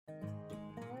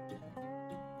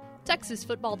Texas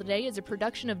Football Today is a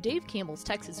production of Dave Campbell's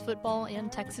Texas Football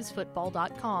and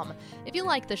TexasFootball.com. If you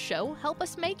like the show, help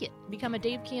us make it. Become a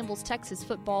Dave Campbell's Texas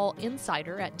Football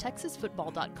insider at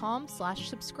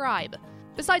TexasFootball.com/subscribe.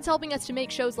 Besides helping us to make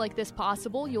shows like this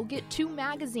possible, you'll get 2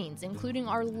 magazines, including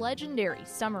our legendary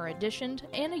summer edition,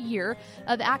 and a year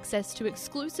of access to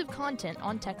exclusive content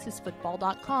on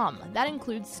TexasFootball.com. That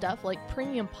includes stuff like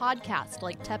premium podcasts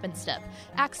like Tep and Step,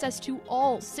 access to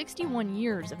all 61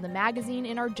 years of the magazine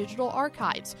in our digital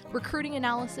archives, recruiting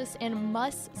analysis, and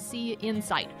must-see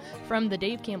insight from the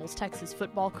Dave Campbell's Texas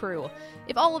Football crew.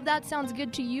 If all of that sounds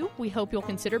good to you, we hope you'll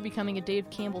consider becoming a Dave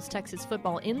Campbell's Texas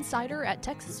Football insider at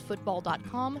TexasFootball.com/subscribe.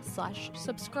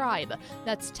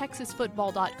 That's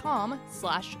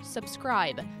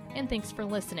TexasFootball.com/subscribe. And thanks for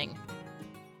listening.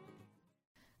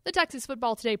 The Texas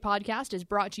Football Today podcast is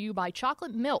brought to you by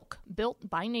Chocolate Milk, built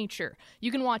by nature.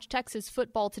 You can watch Texas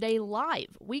Football Today live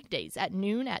weekdays at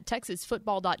noon at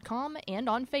TexasFootball.com and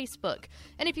on Facebook.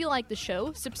 And if you like the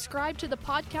show, subscribe to the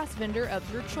podcast vendor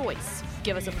of your choice.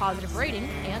 Give us a positive rating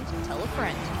and tell a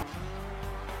friend.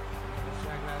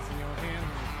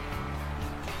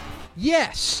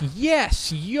 Yes,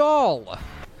 y'all.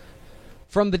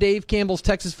 From the Dave Campbell's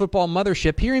Texas Football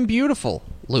Mothership here in beautiful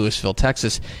Lewisville,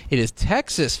 Texas, it is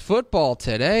Texas Football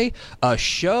Today, a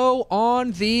show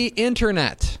on the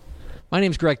internet. My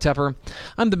name is Greg Tepper.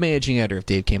 I'm the managing editor of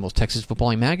Dave Campbell's Texas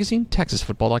Footballing Magazine,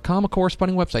 TexasFootball.com, a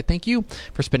corresponding website. Thank you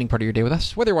for spending part of your day with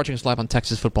us, whether you're watching us live on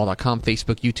TexasFootball.com,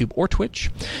 Facebook, YouTube, or Twitch,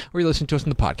 or you're listening to us on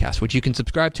the podcast, which you can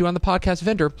subscribe to on the podcast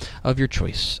vendor of your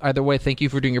choice. Either way, thank you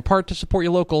for doing your part to support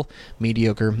your local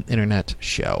mediocre internet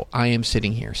show. I am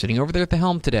sitting over there at the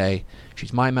helm today.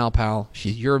 She's my Mal pal.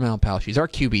 She's your Mal pal. She's our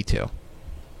QB too.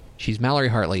 She's Mallory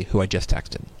Hartley, who I just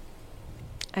texted.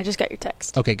 I just got your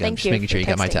text. Okay, good. I'm just making sure you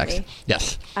got my text. Me.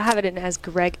 Yes. I have it in as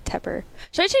Greg Tepper.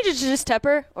 Should I change it to just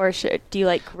Tepper, or do you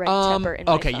like Greg Tepper in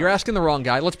my phone? You're asking the wrong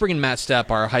guy. Let's bring in Matt Stepp,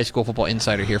 our high school football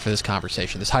insider, here for this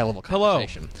conversation, this high-level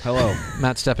conversation. Hello.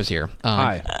 Matt Stepp is here.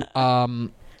 Hi.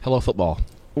 Hello, football.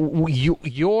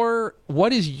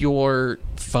 What is your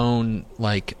phone,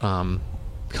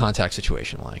 contact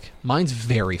situation like? Mine's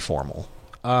very formal.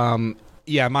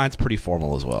 Yeah, mine's pretty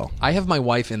formal as well. I have my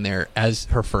wife in there as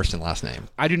her first and last name.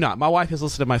 I do not. My wife has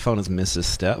listed my phone as Mrs.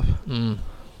 Stepp.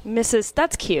 Mrs.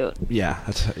 That's cute. Yeah,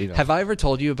 that's Have I ever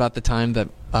told you about the time that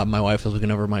my wife was looking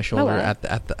over my shoulder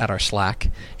at our Slack,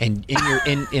 and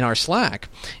in our Slack,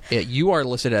 you are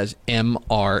listed as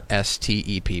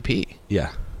MRSTEPP. Yeah,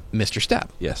 Mr. Stepp.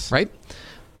 Yes. Right.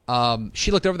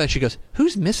 She looked over that. She goes,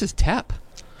 "Who's Mrs. Tepp?"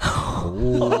 Oh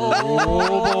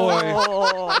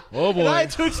boy! And I had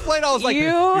to explain. I was like,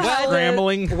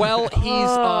 scrambling. Well,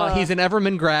 he's an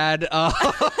Everman grad.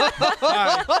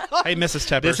 Hey, Mrs.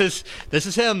 Tepper. This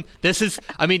is him.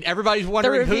 Everybody's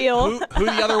wondering who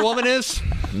the other woman is.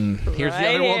 Here's the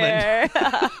other woman.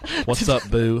 What's up,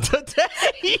 boo?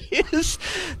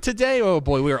 Today. Oh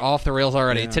boy, we are off the rails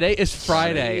already. Yeah. Today is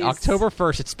Friday, Jeez. October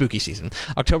 1st. It's spooky season.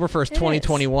 October 1st,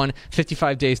 2021.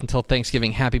 55 days until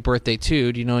Thanksgiving. Happy birthday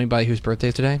to. Do you know anybody whose birthday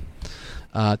is today?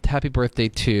 Happy birthday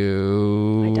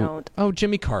to... I don't. Oh,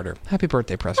 Jimmy Carter. Happy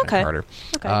birthday, President Carter.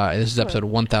 Okay. This is episode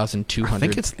 1,200. I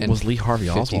think it was Lee Harvey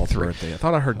Oswald's birthday. I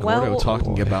thought I heard Gordo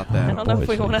talking about that. I don't know if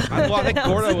we want to... I think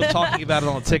Gordo was talking about it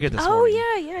on the ticket this morning.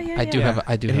 Oh, yeah. I do have...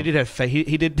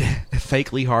 He did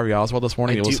fake Lee Harvey Oswald this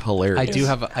morning. It was hilarious. I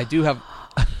do have...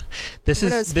 This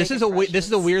is a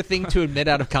weird thing to admit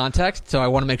out of context, so I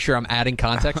want to make sure I'm adding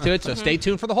context to it. So stay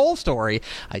tuned for the whole story.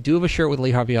 I do have a shirt with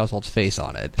Lee Harvey Oswald's face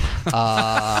on it.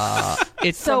 Why?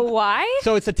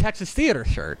 So it's a Texas Theater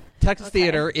shirt. Texas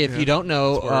Theater, if you don't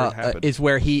know, is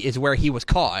where he was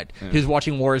caught. Yeah. He was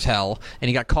watching War is Hell, and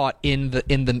he got caught in the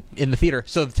theater.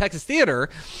 So the Texas Theater,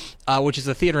 which is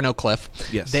a theater in Oak Cliff,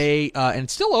 yes, they and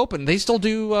it's still open. They still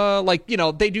do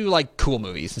they do cool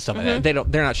movies and stuff like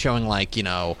that. They're not showing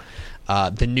the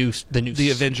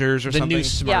Avengers or something, the new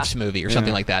Smurfs movie or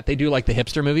something like that. They do the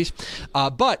hipster movies,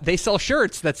 but they sell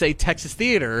shirts that say Texas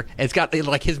Theater. And it's got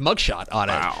his mugshot on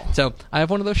it. Wow! So I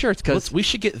have one of those shirts because we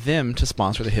should get them to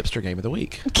sponsor the hipster game of the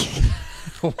week.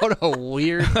 What a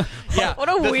weird, What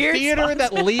a weird theater sponsor.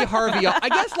 that Lee Harvey.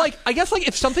 I guess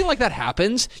if something like that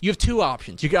happens, you have two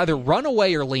options. You can either run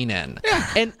away or lean in.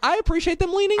 Yeah. And I appreciate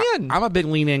them leaning in. I'm a big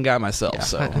lean in guy myself.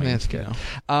 So I mean, that's good.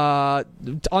 On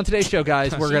today's show,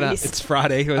 guys, we're gonna. It's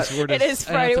Friday. It is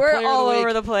Friday. We're all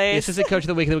over the place. This is Coach of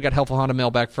the Week. Then we got Helpful Honda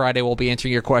Mailbag Friday. We'll be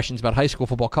answering your questions about high school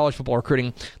football, college football,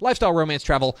 recruiting, lifestyle, romance,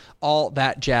 travel, all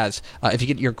that jazz. If you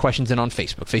get your questions in on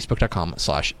Facebook,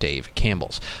 facebook.com/Dave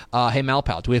Campbell's. Hey,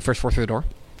 Malpal, do we have first four through the door?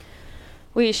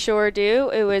 We sure do.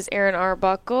 It was Aaron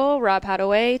Arbuckle, Rob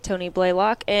Hadaway, Tony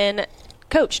Blaylock, and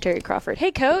Coach Terry Crawford.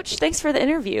 Hey, Coach. Thanks for the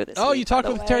interview this week, you talked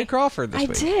with Terry Crawford this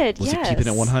week. I did, Was yes. he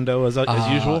keeping it 100 as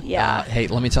usual? Yeah. Hey,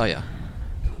 let me tell you.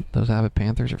 Those Abbott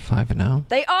Panthers are 5-0.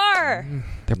 They are.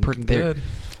 They're pretty good.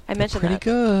 I mentioned pretty that.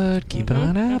 good. Keep it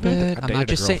on Abbott. I I'm dated not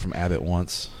just a girl saying. from Abbott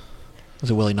once. Was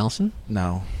it Willie Nelson?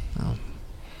 No. Oh.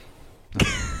 No,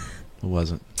 it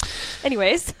wasn't.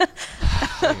 Anyways.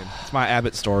 It's my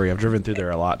Abbott story. I've driven through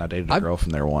there a lot, and I dated a girl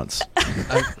from there once.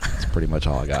 That's pretty much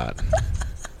all I got.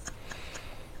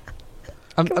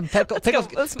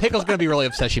 Pickle's going to be really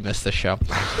upset she missed this show.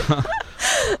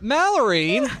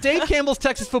 Mallory, Dave Campbell's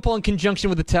Texas Football in conjunction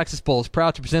with the Texas Bowl is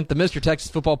proud to present the Mr. Texas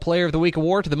Football Player of the Week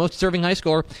award to the most deserving high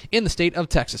schooler in the state of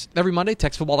Texas. Every Monday,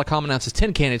 TexasFootball.com announces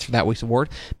 10 candidates for that week's award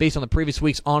based on the previous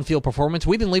week's on-field performance.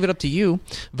 We then leave it up to you,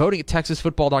 voting at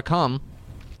TexasFootball.com.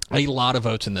 A lot of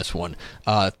votes in this one.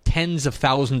 Tens of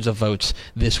thousands of votes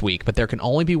this week, but there can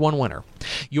only be one winner.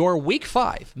 Your Week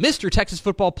 5 Mr. Texas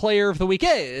Football Player of the Week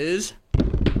is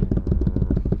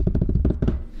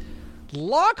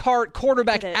Lockhart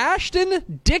quarterback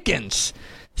Ashton Dickens.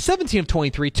 17 of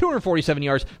 23, 247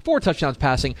 yards, 4 touchdowns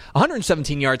passing,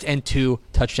 117 yards, and 2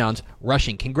 touchdowns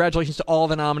rushing. Congratulations to all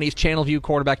the nominees. Channelview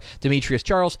quarterback Demetrius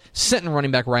Charles, Sinton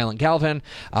running back Rylan Galvin,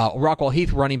 Rockwall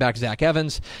Heath running back Zach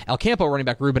Evans, El Campo running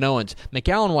back Ruben Owens,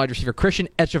 McAllen wide receiver Christian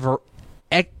Echezareda.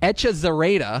 Thank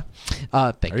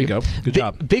you. There you go. Good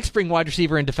job. Big Spring wide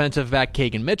receiver and defensive back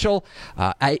Kagan Mitchell.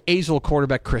 Azle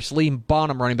quarterback Chris Lee.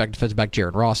 Bonham running back defensive back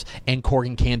Jared Ross. And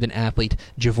Corgan Camden athlete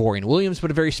Javorian Williams.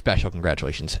 But a very special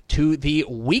congratulations to the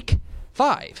Week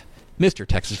 5 Mr.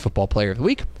 Texas Football Player of the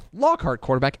Week, Lockhart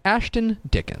quarterback Ashton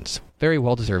Dickens. Very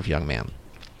well-deserved young man.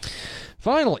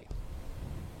 Finally,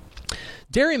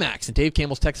 Dairy Max and Dave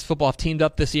Campbell's Texas Football have teamed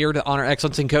up this year to honor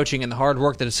excellence in coaching and the hard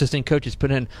work that assistant coaches put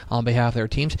in on behalf of their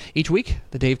teams. Each week,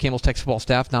 the Dave Campbell's Texas Football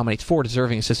staff nominates 4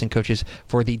 deserving assistant coaches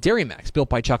for the Dairy Max Built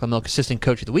by Chocolate Milk Assistant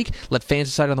Coach of the Week. Let fans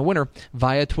decide on the winner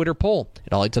via Twitter poll.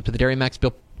 It all leads up to the Dairy Max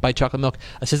Built by Chocolate Milk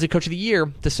Assistant Coach of the Year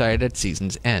decided at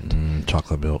season's end.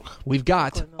 Chocolate milk. We've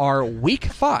got our Week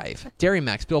 5 Dairy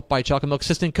Max Built by Chocolate Milk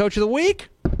Assistant Coach of the Week.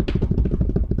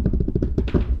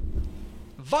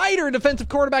 Viter defensive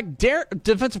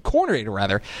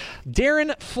coordinator,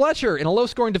 Darren Fletcher in a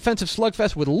low-scoring defensive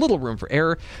slugfest with little room for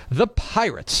error. The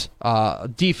Pirates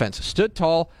defense stood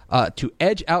tall to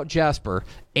edge out Jasper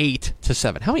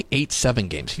 8-7. How many 8-7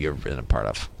 games have you ever been a part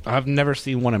of? I've never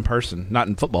seen one in person, not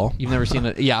in football. You've never seen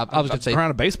it? Yeah, I was going to say. Around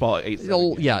a baseball,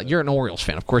 8-7. Yeah, you're an Orioles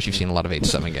fan. Of course you've seen a lot of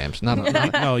 8-7 games.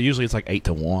 No, usually it's like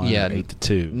 8-1, yeah,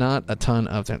 8-2. Not a ton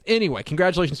of them. Anyway,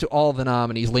 congratulations to all of the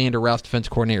nominees. Leander Rouse, defense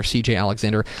coordinator C.J.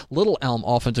 Alexander, Little Elm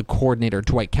offensive coordinator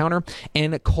Dwight Counter,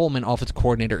 and Coleman offensive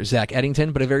coordinator Zach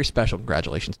Eddington. But a very special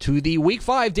congratulations to the Week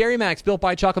 5 Dairy Max Built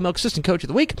by Chocolate Milk Assistant Coach of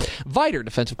the Week, Viter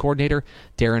defensive coordinator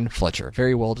Darren Fletcher.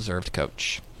 Very well-deserved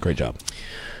coach. Great job.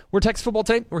 We're Texas Football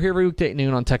Today. We're here every weekday at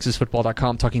noon on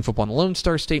TexasFootball.com, talking football in the Lone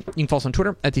Star State. You can follow us on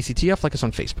Twitter at DCTF, like us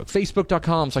on Facebook,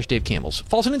 Facebook.com/Dave Campbell's.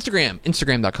 Follow us on Instagram,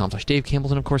 Instagram.com/Dave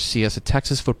Campbell's, and of course, see us at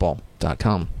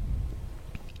TexasFootball.com.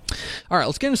 All right,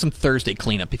 let's get into some Thursday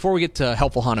cleanup before we get to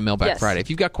Helpful Honda Mailbag Friday. If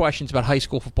you've got questions about high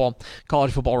school football,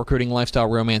 college football, recruiting, lifestyle,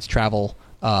 romance, travel,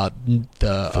 food.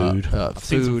 I've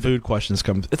seen some food questions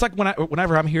come. It's like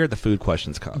whenever I'm here, the food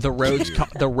questions come. The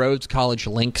Rhodes College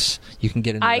links. You can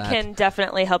get into I that. can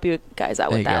definitely help you guys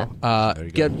out with that. There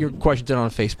you Get go. your questions in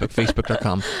on Facebook,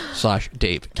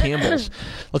 Facebook.com/Dave Campbell's.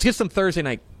 Let's get some Thursday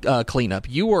night cleanup.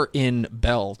 You were in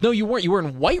Bells. No, you weren't. You were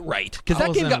in Whitewright because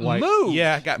that game got moved.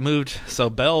 Yeah, it got moved.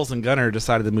 So Bells and Gunner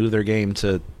decided to move their game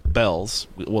to Bells.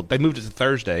 Well, they moved it to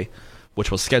Thursday,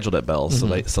 which was scheduled at Bells. So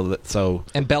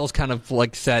and Bells kind of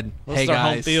like said, "Hey our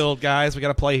guys, home field, guys, we got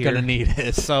to play here. Gonna need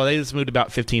it." So they just moved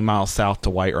about 15 miles south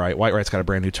to Whitewright. Whitewright's got a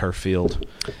brand new turf field,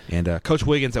 and Coach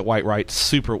Wiggins at Whitewright,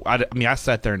 super. I mean, I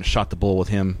sat there and shot the bull with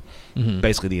him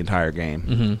basically the entire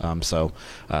game. So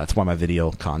it's why my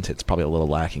video content's probably a little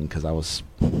lacking because I was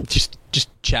just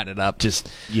chat it up. Just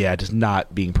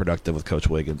not being productive with Coach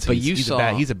Wiggins. But he's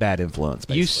a bad influence.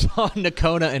 Basically. You saw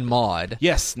Nakona and Maud.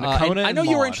 Yes, Nakona. And I know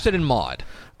you were interested in Maud.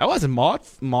 I was in Maud.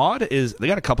 Maud they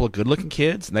got a couple of good-looking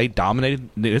kids, and they dominated.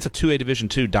 It's a 2A Division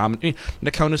II.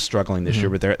 Nakona's struggling this year,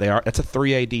 but they are. It's a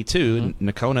 3A D2, and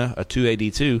Nakona a 2A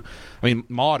D2. I mean,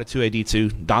 Maud a 2A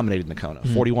D2 dominated Nakona.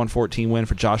 41-14 win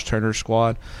for Josh Turner's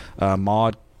squad.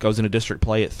 Maud goes into district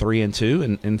play at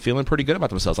 3-2 and feeling pretty good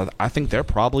about themselves. I think they're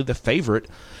probably the favorite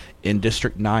in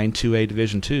District 9 2A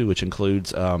Division II, which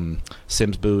includes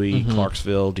Sims Bowie,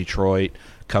 Clarksville, Detroit,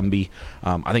 Cumbie.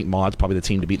 I think Maud's probably the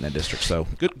team to beat in that district. So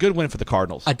good win for the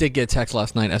Cardinals. I did get a text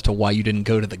last night as to why you didn't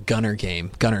go to the Gunner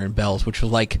game, Gunner and Bells, which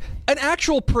was like an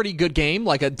actual pretty good game,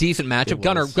 like a decent matchup.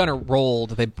 Gunner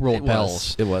rolled. They rolled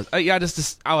Bells. It was. I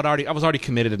was already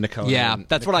committed to Nacona. Yeah,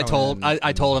 that's what I told.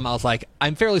 I told him. I was like,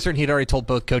 I'm fairly certain he'd already told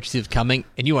both coaches he was coming,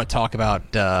 and you want to talk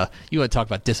about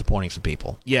disappointing some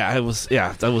people. Yeah, it was.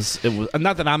 Yeah, it was.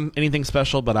 Not that I'm anything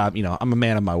special, but I'm a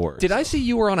man of my word. Did I see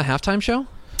you were on a halftime show?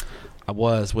 I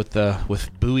was with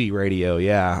Bowie Radio,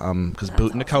 yeah, because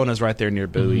Nacona's right there near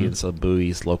Bowie, and so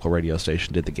Bowie's local radio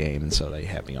station did the game, and so they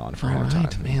had me on for halftime.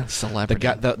 Right, man, celebrity.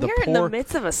 You're in the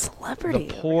midst of a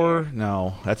celebrity.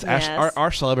 No, that's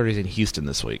our celebrity's in Houston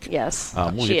this week. Yes,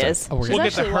 we'll she get is. We'll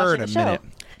get to her in a minute.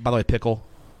 By the way, Pickle,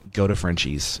 go to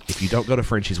Frenchie's. If you don't go to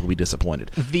Frenchie's, we'll be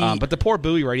disappointed. But the poor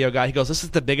Bowie Radio guy, he goes, "This is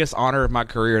the biggest honor of my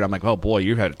career," and I'm like, "Oh boy,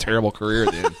 you've had a terrible career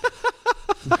then."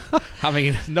 I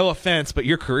mean, no offense, but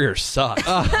your career sucks.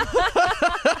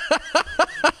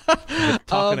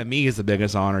 Talking to me is the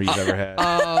biggest honor you've ever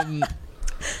had.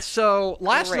 So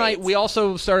last night we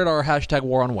also started our hashtag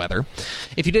war on weather.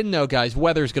 If you didn't know, guys,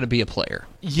 weather is going to be a player.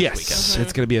 Yes,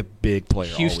 it's going to be a big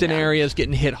player. Houston area is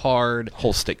getting hit hard.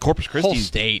 Whole state. Corpus Christi. Whole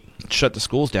state shut the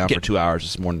schools down for 2 hours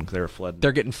this morning because they were flooded.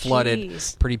 They're getting flooded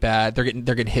pretty bad. They're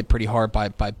getting hit pretty hard by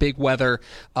big weather.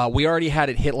 We already had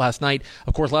it hit last night.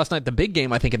 Of course, last night the big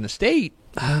game I think in the state.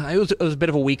 It was a bit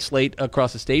of a weak slate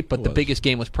across the state, but the biggest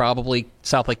game was probably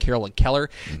South Lake Carroll and Keller.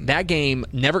 Mm-hmm. That game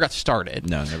never got started.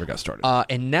 No, never got started.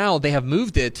 And now they have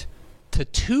moved it to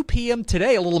 2 p.m.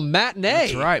 today, a little matinee.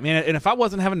 That's right, man. And if I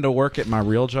wasn't having to work at my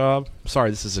real job,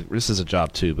 sorry, this is a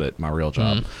job too, but my real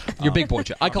job, your big boy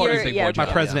job. I call it your big boy job.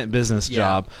 My president business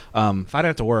job. If I didn't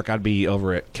have to work, I'd be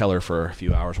over at Keller for a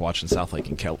few hours watching South Lake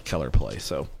and Keller play.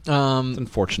 So it's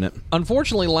unfortunate.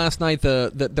 Unfortunately, last night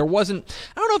there wasn't.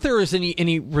 I don't know if there was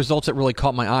any results that really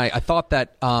caught my eye. I thought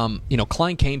that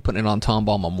Klein Kane putting it on Tom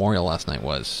Ball Memorial last night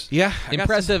was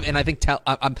impressive, and I think I'm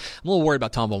a little worried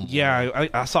about Tom Ball Memorial. Yeah,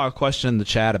 I saw a question in the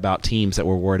chat about teams that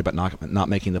were worried about not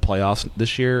making the playoffs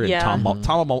this year. And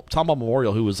Tom Ball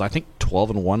Memorial, who was I think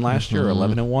 12-1 last year, or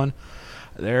 11-1.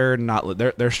 They're not.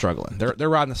 They're struggling. They're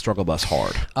riding the struggle bus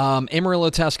hard.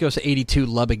 Amarillo Tascosa 82,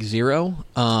 Lubbock 0.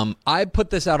 I put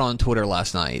this out on Twitter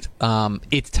last night.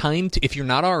 It's time to, if you're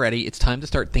not already, it's time to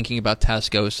start thinking about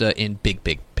Tascosa in big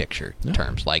picture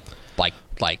terms, like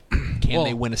can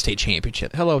they win a state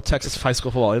championship? Hello, Texas High School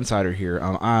Football Insider here.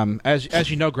 As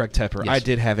you know, Greg Tepper, yes. I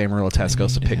did have Amarillo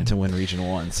Tascosa picked to win Region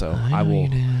 1, so I will.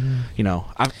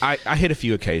 I hit a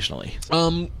few occasionally.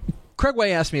 Craig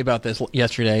Way asked me about this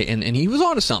yesterday, and he was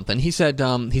on to something. He said,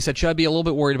 should I be a little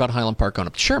bit worried about Highland Park going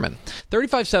up to Sherman?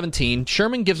 35-17,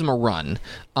 Sherman gives them a run,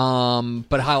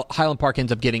 but Highland Park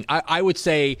ends up getting, I would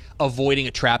say, avoiding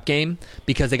a trap game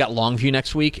because they got Longview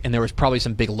next week, and there was probably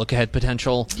some big look-ahead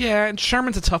potential. Yeah, and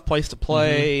Sherman's a tough place to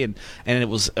play, and it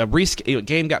was a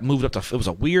game got moved up to, it was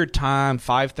a weird time,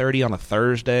 5:30 on a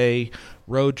Thursday.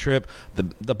 Road trip. The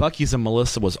Buc-ee's and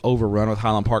Melissa was overrun with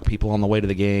Highland Park people on the way to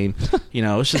the game.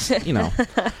 It's just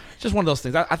just one of those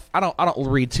things. I don't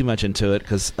read too much into it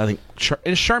because I think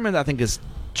Sherman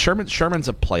Sherman's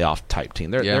a playoff type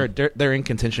team. They're in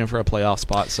contention for a playoff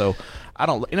spot. So I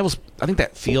think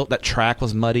that track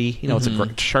was muddy.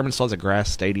 Sherman still has a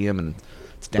grass stadium and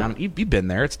it's down. You've been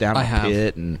there. It's down in the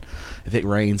pit, and if it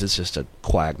rains, it's just a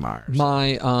quagmire.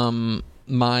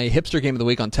 My hipster game of the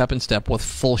week on Tep and Step was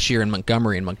Fulshire and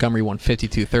Montgomery won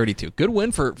 52-32. Good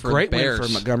win for Great the Bears. Win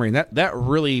for Montgomery. And that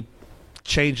really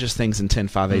changes things in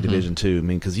 10-5A Division 2. I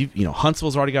mean, because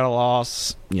Huntsville's already got a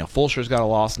loss. Fulshire's got a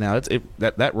loss now.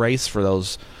 That race for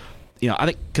those. I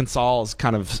think Consol has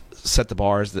kind of set the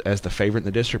bar as the favorite in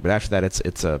the district, but after that,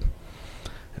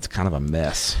 it's kind of a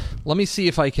mess. Let me see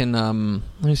if I can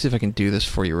do this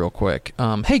for you real quick.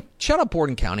 Hey, shout out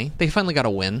Borden County. They finally got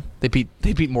a win. They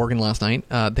beat Morgan last night.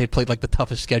 They played like the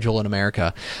toughest schedule in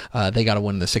America. They got a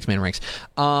win in the 6-man ranks.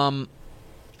 What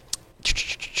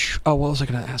was I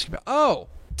going to ask you about? Oh,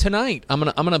 tonight I'm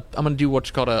gonna do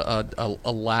what's called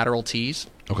a lateral tease.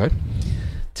 Okay.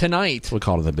 Tonight, we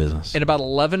call it the business. At about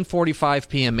 11:45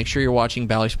 p.m., make sure you're watching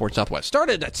Valley Sports Southwest.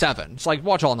 Started at 7. It's like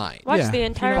watch all night. Watch the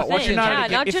entire thing.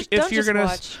 If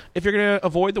you're gonna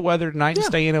avoid the weather tonight and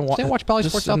stay in and watch Valley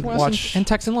Sports Southwest and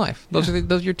Texan Life. Those are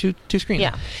your two screens.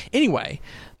 Yeah. Anyway,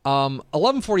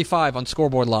 11:45 on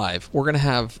Scoreboard Live. We're gonna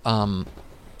have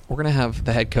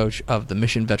the head coach of the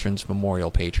Mission Veterans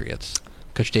Memorial Patriots,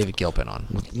 Coach David Gilpin, on.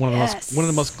 One of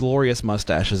the most glorious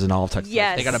mustaches in all of Texas.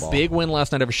 Yes. They got a big win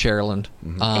last night over Sharyland.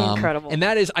 Incredible. And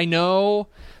that is, I know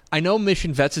I know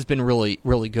Mission Vets has been really,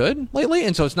 really good lately,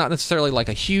 and so it's not necessarily like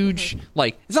a huge,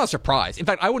 like, it's not a surprise. In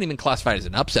fact, I wouldn't even classify it as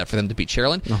an upset for them to beat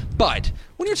Sharyland. No. But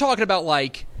when you're talking about,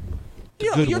 like,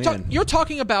 you're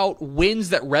talking about wins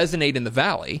that resonate in the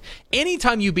Valley.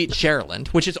 Anytime you beat Sharyland,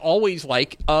 which is always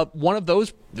like one of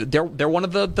those, they're one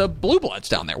of the blue bloods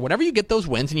down there. Whenever you get those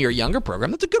wins in your younger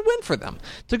program, that's a good win for them.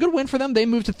 It's a good win for them. They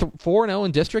moved to 4-0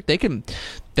 in district. They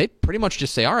pretty much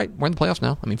just say, all right, we're in the playoffs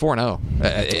now. I mean,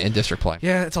 4-0 in district play.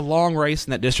 Yeah, it's a long race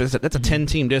in that district. That's a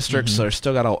 10-team district, so they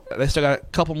still got a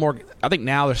couple more. I think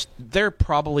now they're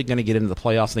probably going to get into the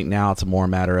playoffs. I think now it's a more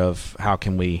matter of how high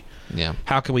can we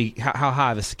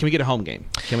get a home game?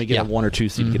 Can we get a 1 or 2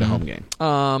 seed to get a home game?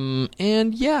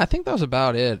 And yeah, I think that was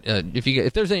about it.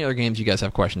 If there's any other games you guys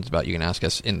have questions about, you can ask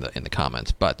us in the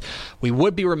comments. But we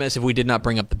would be remiss if we did not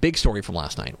bring up the big story from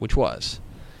last night, which was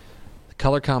the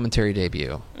color commentary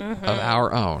debut of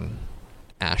our own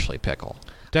Ashley Pickle.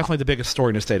 Definitely the biggest story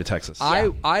in the state of Texas.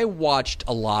 I watched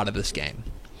a lot of this game,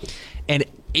 and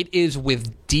it is with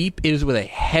a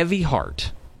heavy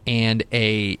heart and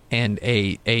a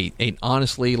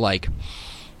honestly, like,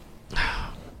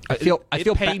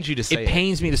 it pains you to say. It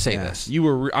pains me to say this. You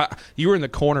were in the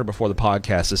corner before the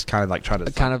podcast, just kind of like trying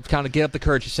to kind of get up the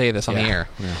courage to say this on the air.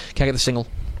 Yeah. Can I get the single,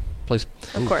 please?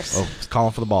 Of course. Oh, it's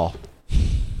calling for the ball.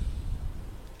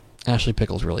 Ashley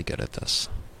Pickle's really good at this.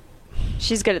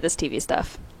 She's good at this TV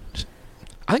stuff.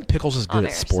 I think Pickles is good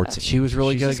at sports. She was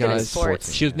really good, guys.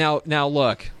 Sports. She was now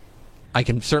look. I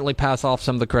can certainly pass off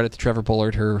some of the credit to Trevor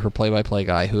Bullard, her play-by-play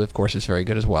guy, who of course is very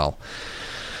good as well.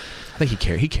 I think he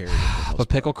carried it. But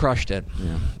Pickle crushed it.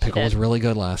 Yeah. Pickle was really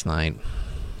good last night.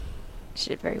 She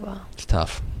did very well. It's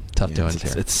tough doings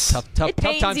here. It's tough. It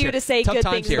pains you to say good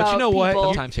things about But you know what? people.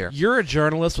 Tough times here. You're a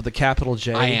journalist with a capital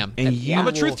J. I am, and I'm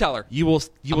a truth teller. You will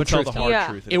tell the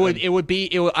hard truth.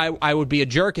 I would be a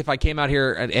jerk if I came out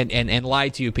here and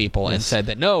lied to you people and said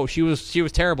that no, she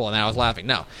was terrible, and I was laughing.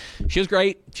 No, she was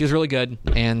great. She was really good,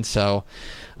 and so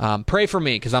pray for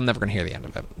me because I'm never going to hear the end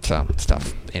of it. So it's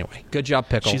tough. Anyway, good job,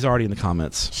 Pickle. She's already in the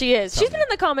comments. She is. She's been in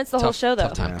the comments the whole show, though.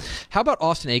 Tough time. Yeah. How about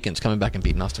Austin Aikens coming back and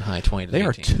beating Austin High 20-18? They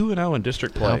are 2-0 in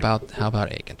district play. How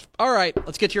about Aikens? All right,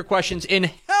 let's get to your questions in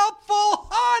Helpful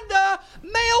Honda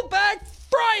Mailbag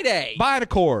Friday. Buy an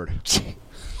Accord.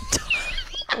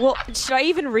 Well, should I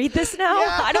even read this now?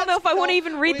 Yeah, I don't know if I want to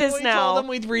even read this now. Told them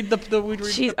we'd read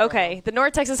okay. The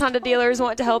North Texas Honda dealers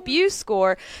want to help you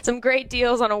score some great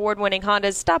deals on award-winning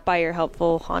Hondas. Stop by your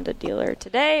Helpful Honda dealer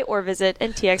today or visit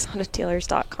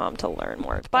ntxhondadealers.com to learn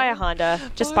more. Buy a Honda.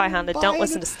 Just buy Honda. Don't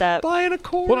listen to Step. Buy an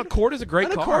Accord. Well, an Accord is a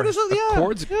great car.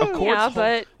 Accord's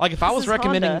but like if I was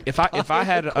recommending if I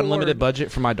had an unlimited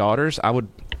budget for my daughters, I would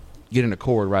get an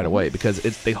Accord right away because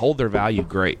they hold their value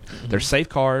great. They're safe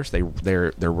cars,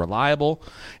 they're reliable,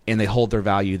 and they hold their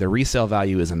value. Their resale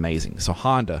value is amazing. So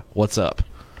Honda, what's up?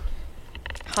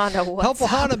 Honda, what's Helpful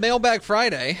up? Honda Mailbag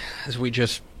Friday, as we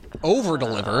just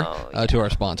over-deliver to our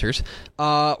sponsors.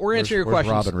 We're going to answer your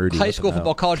questions. Rob and Rudy High school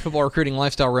football, college football, recruiting,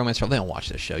 lifestyle, romance. They don't watch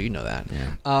this show. You know that.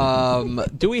 Yeah.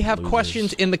 Do we have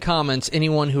questions in the comments?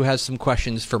 Anyone who has some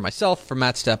questions for myself, for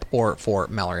Matt Stepp, or for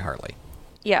Mallory Hartley?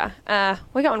 Yeah,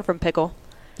 we got one from Pickle.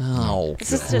 Oh,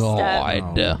 this is just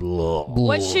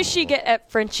what should she get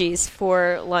at Frenchie's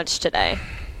for lunch today?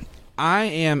 I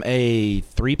am a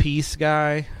 3-piece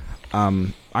guy.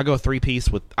 I go 3-piece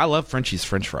with. I love Frenchie's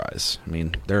French fries. I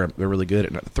mean, they're really good. A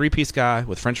 3-piece guy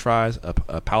with French fries,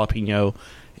 a jalapeno,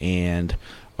 and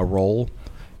a roll,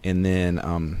 and then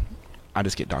I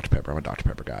just get Dr. Pepper. I'm a Dr.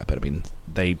 Pepper guy, but I mean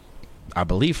I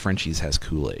believe Frenchie's has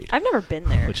Kool-Aid. I've never been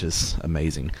there, which is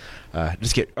amazing.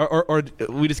 Just get or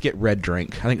we just get red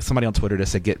drink. I think somebody on Twitter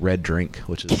just said get red drink,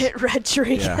 which is get red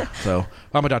drink. Yeah. So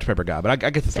I'm a Dr. Pepper guy, but I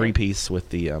get the 3-piece with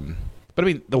the. But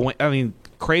I mean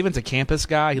Craven's a campus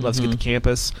guy. He loves to get the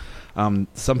campus. Some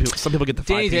people get the 5-piece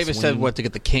Danny Davis wing. said what to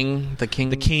get the king. The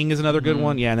king is another good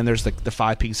one. Yeah, and then there's the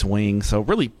 5-piece wing. So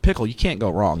really, Pickle, you can't go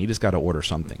wrong. You just got to order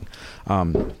something.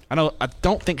 I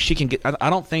don't think she can get. I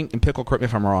don't think, and Pickle, correct me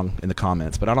if I'm wrong in the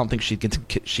comments, but I don't think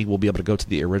she will be able to go to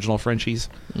the original Frenchie's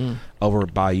over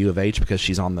by U of H because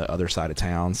she's on the other side of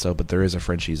town. So, but there is a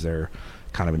Frenchie's there,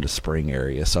 kind of in the Spring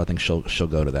area. So I think she'll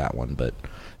go to that one. But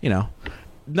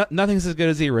nothing's as good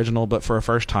as the original, but for a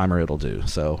first timer, it'll do.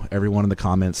 So everyone in the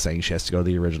comments saying she has to go to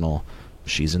the original.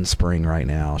 She's in Spring right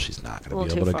now. She's not going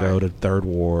to be able to go to Third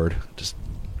Ward. Just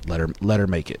let her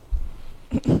make it.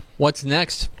 What's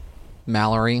next,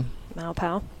 Mallory?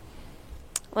 Malpow.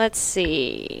 Let's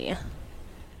see.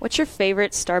 What's your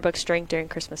favorite Starbucks drink during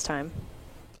Christmas time?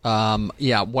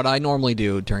 What I normally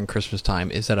do during Christmas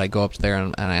time is that I go up there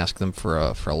and I ask them for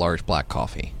a large black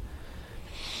coffee.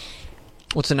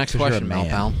 What's the next question,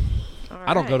 Malpow?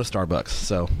 I don't go to Starbucks,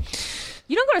 so.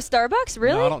 You don't go to Starbucks,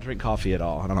 really? No, I don't drink coffee at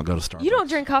all. I don't go to Starbucks. You don't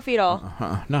drink coffee at all.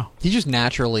 No. He just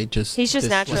naturally He's just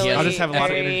naturally. I just have a lot of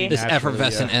very- energy. this naturally,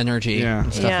 effervescent yeah. energy Yeah.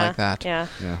 and stuff like that. Yeah.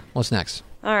 Yeah. What's next?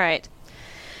 All right.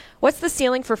 What's the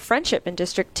ceiling for Friendship in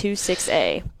District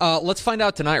 2-6A? Let's find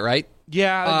out tonight, right?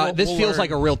 Yeah. This feels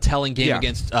like a real telling game Yeah.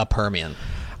 against Permian.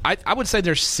 I would say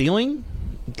their ceiling,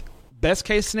 best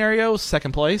case scenario,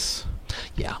 second place.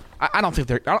 Yeah. I don't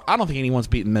think I don't think anyone's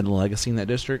beaten Midland Legacy in that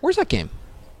district. Where's that game?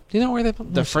 Do you know where they?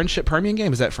 The Friendship Permian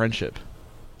game, is that Friendship?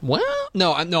 Well,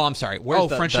 no, I'm sorry. Where's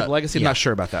the Friendship Legacy. I'm yeah. not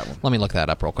sure about that one. Let me look that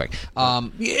up real quick.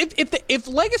 If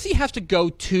Legacy has to go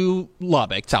to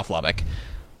Lubbock, South Lubbock,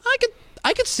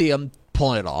 I could see them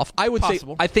pulling it off. I would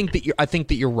Possible. say I think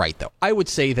that you're right though. I would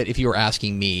say that if you were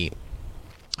asking me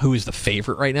who is the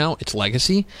favorite right now, it's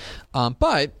Legacy.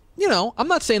 But I'm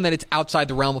not saying that it's outside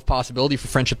the realm of possibility for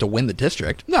Friendship to win the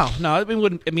district. No. I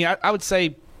mean, I would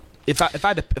say if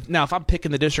I'm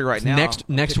picking the district right now,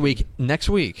 Next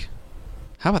week.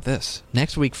 How about this?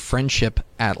 Next week, Friendship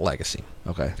at Legacy.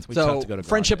 Okay. So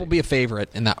Friendship will be a favorite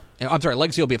in that. I'm sorry,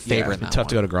 Legacy will be a favorite in that. Tough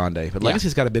to go to Grande, but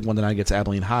Legacy's got a big one tonight against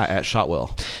Abilene High at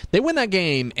Shotwell. They win that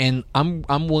game, and I'm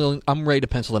ready to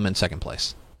pencil them in second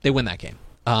place. They win that game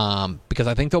because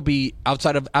I think they'll be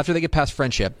after they get past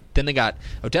Friendship. Then they got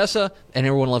Odessa, and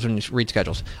everyone loves when you read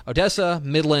schedules. Odessa,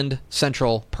 Midland,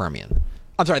 Central, Permian.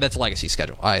 I'm sorry, that's Legacy's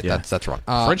schedule. That's wrong.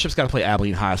 Friendship's got to play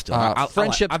Abilene High still. I've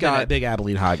been a big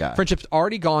Abilene High guy. Friendship's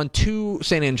already gone to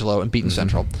San Angelo and beaten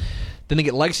Central. Then they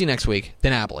get Legacy next week.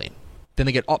 Then Abilene. Then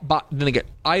they get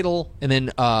Idle, and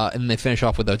then they finish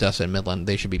off with Odessa and Midland.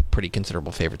 They should be pretty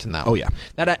considerable favorites in that one. Oh yeah,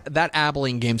 that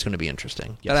Abilene game's going to be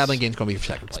interesting. Yes. That Abilene game's going to be for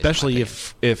second place, especially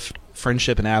if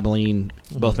Friendship and Abilene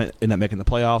both end up making the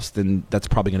playoffs. Then that's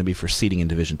probably going to be for seeding in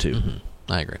Division 2.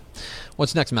 I agree.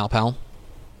 What's next, Malpal?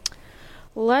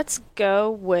 Let's go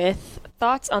with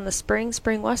thoughts on the Spring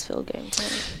Westfield game.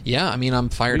 Yeah, I mean, I'm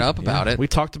fired up about it. We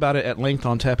talked about it at length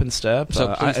on Tap and Step, So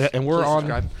and we're on.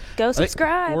 subscribe. Go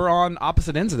subscribe. We're on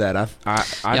opposite ends of that.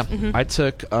 I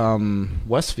took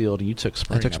Westfield, and you took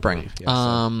Spring. I took Spring. believe.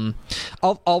 Yeah,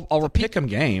 so. I'll repeat. Pick'em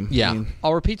game. Yeah, I mean,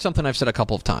 I'll repeat something I've said a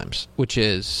couple of times, which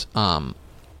is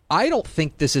I don't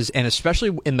think this is, and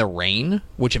especially in the rain,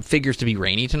 which it figures to be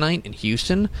rainy tonight in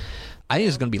Houston, I think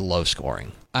it's going to be low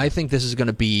scoring. I think this is going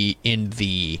to be in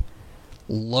the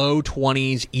low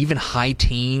 20s, even high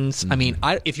teens. I mean,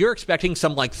 if you're expecting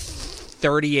some like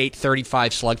 38-35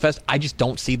 slugfest, I just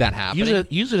don't see that happening.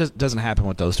 usually it doesn't happen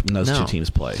when those two teams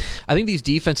play. I I think these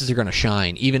defenses are going to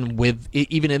shine, even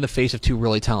in the face of two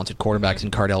really talented quarterbacks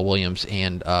in Cardell Williams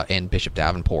and Bishop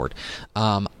Davenport.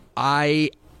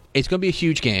 It's going to be a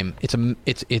huge game.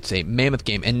 It's a mammoth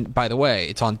game. And by the way,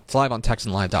 it's live on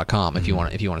TexanLive.com if you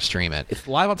want to stream it. It's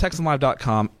live on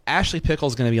TexanLive.com. Ashley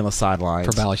Pickle's going to be on the sidelines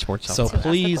For Valley Sports So South.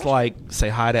 please, say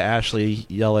hi to Ashley,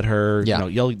 yell at her, Yeah.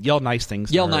 yell nice things.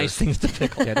 Yell to her. nice things to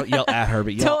Pickle. Yeah, don't yell at her,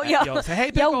 but yell. Say,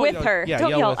 hey, Pickle, yell with her. Yeah, Don't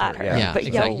yell yell with at her. her. Yeah, But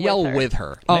exactly. yell Yell with with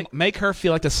her. Make her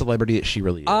feel like the celebrity that she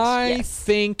really is. I Yes.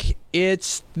 think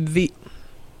it's the.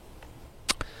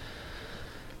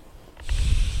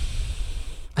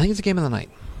 I think it's a game of the night.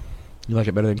 You like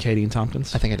it better than Katie and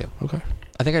Tompkins? I think I do. Okay.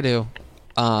 I think I do.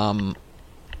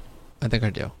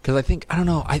 Because I don't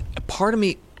know. Part of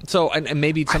me. So, and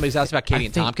maybe somebody's asked about Katie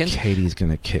and Tompkins. Katie's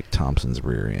going to kick Thompson's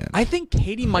rear end. I think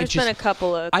Katie might There's just. been a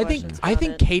couple of I questions think about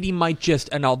it. Katie might just,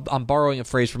 and I'm borrowing a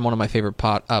phrase from one of my favorite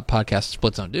podcasts,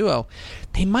 Split Zone Duo.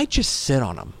 They might just sit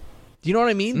on them. Do you know what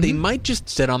I mean? They might just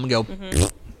sit on them and go,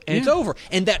 and it's over.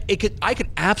 And I could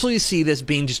absolutely see this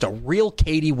being just a real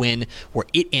Katie win where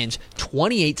it ends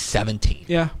 28-17.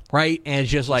 Yeah. Right, and it's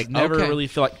just like Never okay. really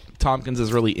feel like Tompkins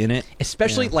is really in it.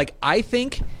 Especially I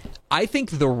think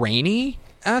the rainy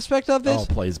aspect of this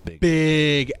Plays big.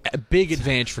 big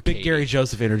advantage for Katie. Big Gary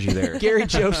Joseph energy there. Gary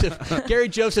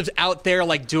Joseph's out there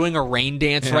doing a rain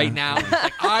dance right now. He's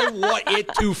like, I want it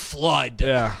to flood.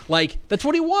 Yeah. That's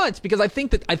what he wants, because I think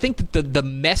that the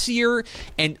messier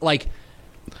and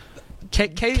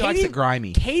Katie likes it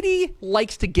grimy. Katie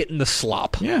likes to get in the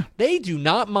slop. Yeah. They do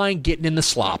not mind getting in the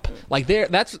slop. They're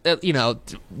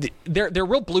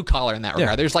real blue collar in that regard.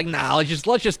 Yeah. There's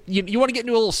let's just you want to get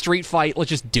into a little street fight, let's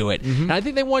just do it. And I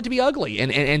think they want it to be ugly.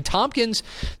 And Tompkins,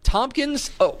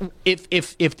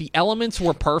 if the elements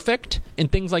were perfect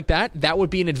and things like that, that would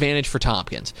be an advantage for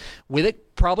Tompkins. With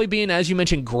it probably being, as you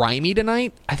mentioned, grimy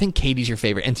tonight, I think Katie's your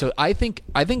favorite. And so I think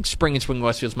Spring and Spring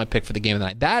Westfield's my pick for the game of the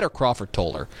night. That or Crawford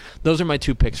Toller. Those are my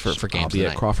two picks for games I'll be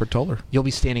tonight. at Crawford Toller. You'll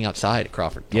be standing outside at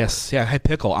Crawford Toller. Yes. Yeah. Hey,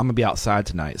 Pickle, I'm going to be outside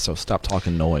tonight, so stop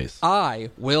talking noise. I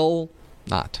will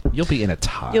not. You'll be in a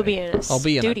tie. You'll be in a I'll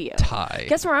be studio. in a tie.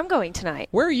 Guess where I'm going tonight?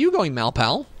 Where are you going,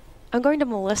 Malpal? I'm going to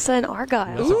Melissa and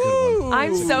Argyle. That's a good one.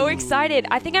 I'm so excited.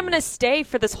 I think I'm going to stay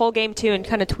for this whole game, too, and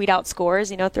kind of tweet out scores,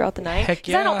 throughout the night. Heck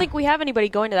 'Cause I don't yeah. think we have anybody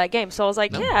going to that game. So I was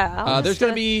like, There's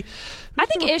going to be... I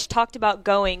think Ish talked about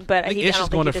going, but I think I Ish don't is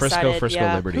think going he to Frisco, decided. Frisco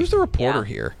yeah. Liberty. Who's the reporter Yeah.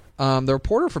 here? The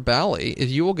reporter for Bally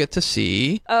is you will get to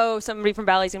see... Oh, somebody from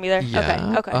Valley's going to be there?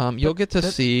 Yeah. Okay. You'll get to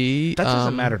see... That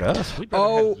doesn't matter to us. We'd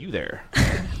rather have you there.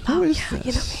 Who is yeah,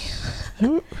 this?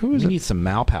 Who is We it? need some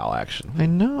Malpal action. I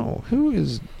know. Who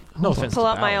is... No Hold on. offense Pull to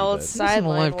out my Valley, old but- side. This isn't a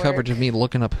Sideline live coverage work. of me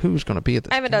looking up who's going to be at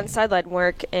this I haven't game. done sideline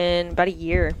work in about a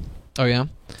year. Oh, yeah?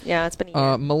 Yeah, it's been a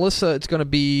year. Melissa, it's going to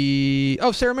be...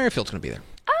 Oh, Sarah Merrifield's going to be there.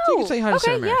 Oh, So you can say hi to okay,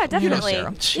 Sarah yeah, Merrifield. You know definitely.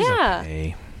 Sarah. She's Yeah.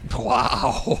 okay.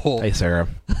 Wow. Hey, Sarah.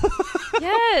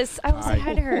 Yes, I will say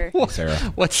hi to her Hey, Sarah.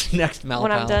 What's next, Malpal?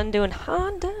 when I'm done doing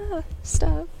Honda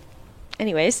stuff.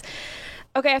 Anyways,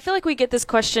 okay, I feel like we get this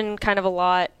question kind of a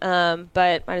lot,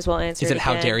 but might as well answer Is it it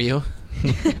how again. dare you?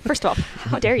 First of all,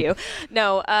 how dare you?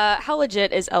 No, how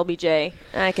legit is LBJ?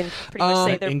 I can pretty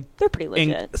much say they're pretty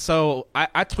legit. So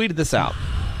I tweeted this out.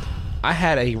 I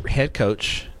had a head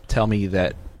coach tell me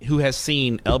that who has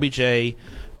seen LBJ,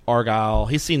 Argyle.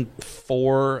 He's seen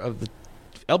 4 of the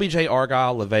LBJ,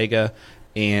 Argyle, La Vega,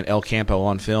 and El Campo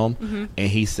on film, and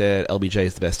he said LBJ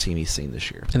is the best team he's seen this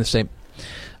year. In the same.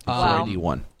 Wow.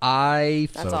 481. I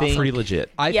That's So think pretty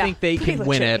legit. I Yeah, think they pretty can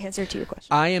win legit it. Answer to your question.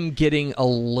 I am getting a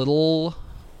little.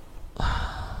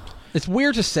 It's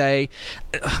weird to say.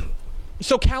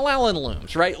 So Cal Allen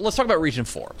looms, right? Let's talk about Region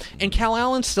 4. And Cal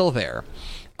Allen's still there.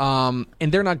 And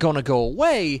they're not going to go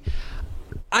away.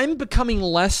 I'm becoming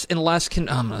less and less...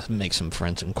 I'm going to make some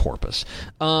friends in Corpus.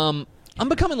 I'm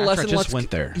becoming After less I and just less...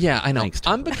 went there. Yeah, I know. Thanks,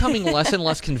 I'm Timber. becoming less and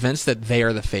less convinced that they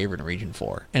are the favorite in Region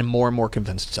 4. And more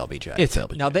convinced it's LBJ. It's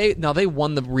LBJ. Now they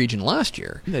won the region last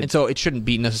year. They- And so it shouldn't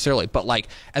be necessarily. But like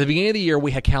at the beginning of the year,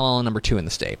 we had Cal Allen number 2 in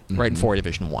the state, right in 4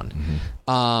 Division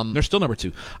 1. They're still number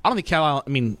 2. I don't think Cal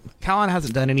Allen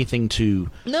hasn't done anything to...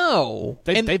 No.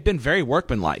 They've been very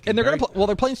workmanlike. And they're going to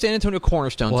they're playing San Antonio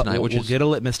Cornerstone tonight, which we'll is get a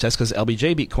litmus test because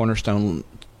LBJ beat Cornerstone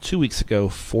 2 weeks ago,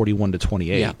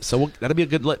 41-28. Yeah. So that'll be a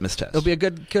good litmus test. it'll be a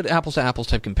good apples to apples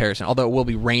type comparison. Although it will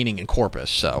be raining in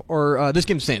Corpus, or this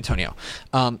game's San Antonio.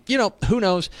 Who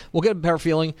knows? We'll get a better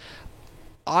feeling.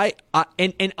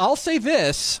 And I'll say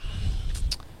this.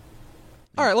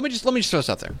 All right, let me just throw this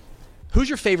out there. Who's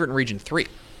your favorite in Region 3,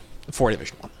 4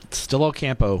 Division 1? Still El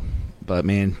Campo, but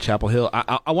man, Chapel Hill.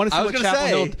 I want to see I was what gonna Chapel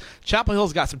say. Hill. Chapel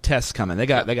Hill's got some tests coming. They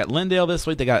got Lindale this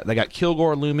week. They got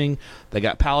Kilgore looming. They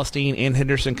got Palestine and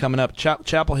Henderson coming up.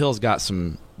 Chapel Hill's got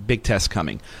some big tests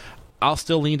coming. I'll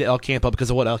still lean to El Campo because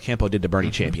of what El Campo did to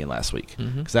Bernie Champion last week.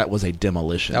 Because that was a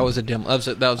demolition. That was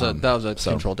a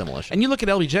controlled demolition. And you look at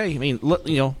LBJ. I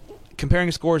mean,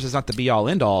 comparing scores is not the be all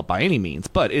end all by any means,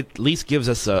 but it at least gives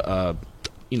us a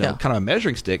kind of a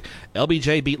measuring stick.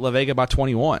 LBJ beat La Vega by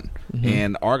 21,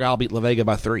 and Argyle beat La Vega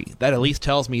by 3. That at least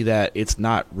tells me that it's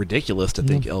not ridiculous to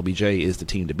think LBJ is the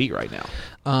team to beat right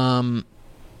now.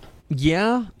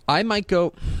 Yeah, I might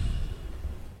go.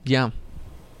 Yeah,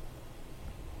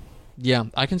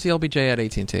 I can see LBJ at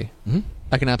AT&T.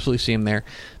 I can absolutely see him there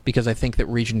because I think that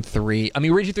Region 3...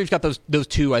 Region 3's got those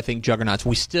 2, I think, juggernauts.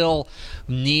 We still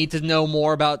need to know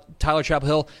more about Tyler Chapel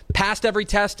Hill. Passed every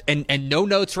test and no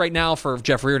notes right now for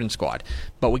Jeff Reardon's squad.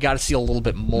 But we got to see a little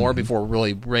bit more before we're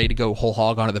really ready to go whole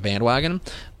hog onto the bandwagon.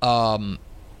 I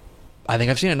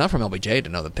think I've seen enough from LBJ to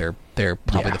know that they're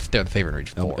probably they're the favorite in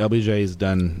Region 4. LBJ's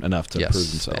done enough to prove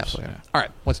themselves. Absolutely. All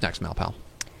right, what's next, Malpal?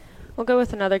 We'll go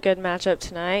with another good matchup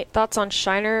tonight. Thoughts on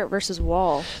Shiner versus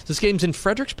Wall? This game's in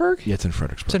Fredericksburg? Yeah, it's in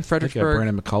Fredericksburg. It's in Fredericksburg. I think,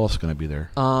 Brandon McAuliffe's going to be there.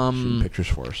 Shooting pictures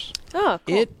for us. Oh,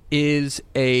 cool. It is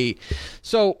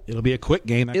so It'll be a quick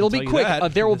game. it'll be quick.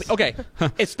 There will be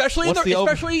especially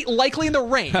especially likely in the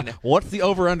rain. What's the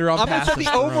over under on I'm going to passes?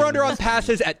 set the over under on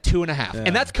passes at 2.5,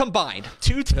 and that's combined.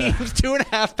 2 teams,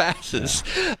 2.5 passes.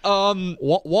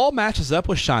 Wall matches up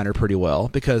with Shiner pretty well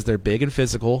because they're big and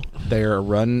physical. They're a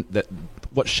run that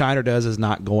what Shiner does is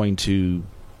not going to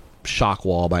shock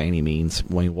Wall by any means.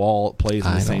 When Wall plays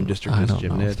in the same district as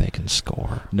Jim know if Nid, they can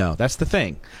score. no, that's the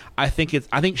thing. I think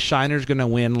Shiner's going to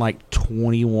win like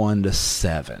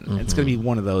 21-7. It's going to be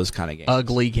one of those kind of games.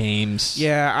 Ugly games.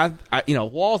 Yeah,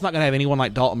 Wall's not going to have anyone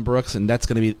like Dalton Brooks, and that's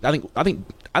going to be. I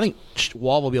think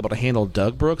Wall will be able to handle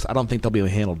Doug Brooks. I don't think they'll be able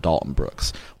to handle Dalton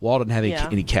Brooks. Wall doesn't have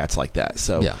any cats like that,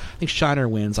 so I think Shiner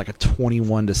wins like a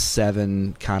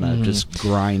 21-7 kind of just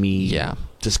grimy,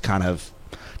 just kind of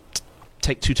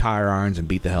take 2 tire irons and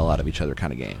beat the hell out of each other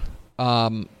kind of game.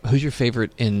 Who's your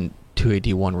favorite in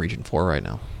 2AD1 Region 4 right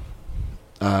now?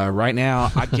 Right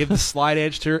now, I'd give the slight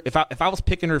edge to if I was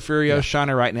picking Refugio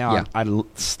Shiner right now, I'd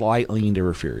slight lean to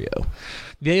Refugio.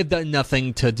 They have done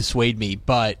nothing to dissuade me,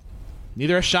 but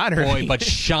Neither is Shiner. Boy, but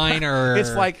Shiner.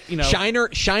 It's like,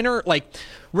 Shiner, like,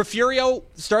 Refugio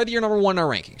started the year number 1 in our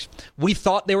rankings. We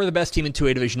thought they were the best team in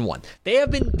 2A Division 1. They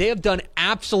have done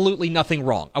absolutely nothing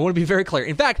wrong. I want to be very clear.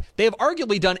 In fact, they have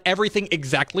arguably done everything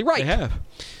exactly right. They have.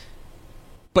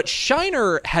 But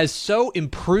Shiner has so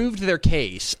improved their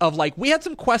case of, like, we had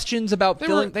some questions about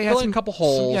filling a couple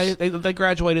holes. They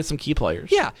graduated some key players.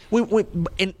 Yeah,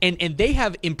 and they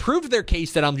have improved their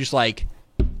case that I'm just like,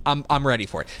 I'm ready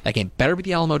for it. That game better be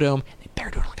the Alamo Dome. They better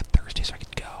do it on like a Thursday so I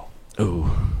can go.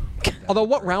 Ooh. Although,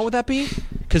 what round would that be?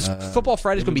 Because Football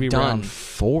Friday's going to be done.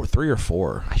 Round 3 or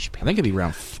 4. I think it'd be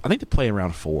round. I think they play in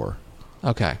round 4.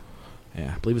 Okay.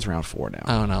 Yeah, I believe it's round 4 now.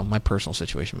 I don't know. My personal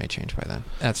situation may change by then.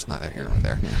 That's neither here nor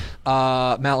there.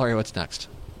 Yeah. Mallory, what's next?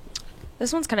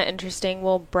 This one's kind of interesting.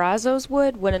 Will Brazos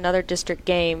Wood win another district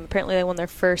game? Apparently, they won their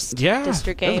first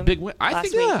district game. That was a big win. I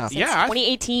think, since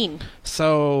 2018.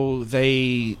 So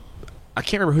I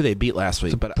can't remember who they beat last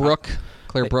week, but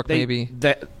Claire Brook, maybe.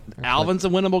 Alvin's a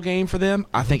winnable game for them.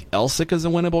 I think Elsick is a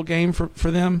winnable game for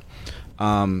them.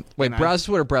 Wait, Brazos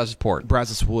Wood or Brazos Port?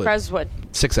 Brazos Wood.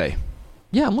 6A.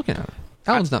 Yeah, I'm looking at it.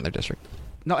 Alvin's not in their district.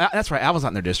 No, that's right. Alvin's not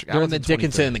in their district. They're in the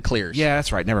Dickinson and the Clears. Yeah,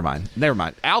 that's right. Never mind.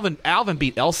 Alvin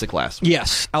beat Elsick last week.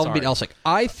 Yes, Alvin beat Elsick.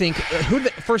 I think,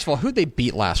 first of all, who'd they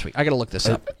beat last week? I got to look this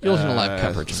up. It wasn't a live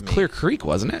coverage. It was Clear Creek,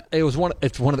 wasn't it? It's one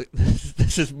of the,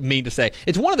 this is mean to say.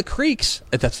 It's one of the creeks.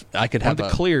 I could have one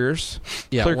of the Clears.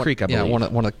 Yeah, Clear Creek, I believe. Yeah, one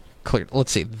of the Clear.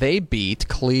 Let's see. They beat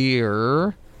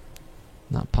Clear.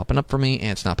 Not popping up for me,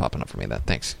 and it's not popping up for me.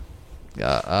 Thanks.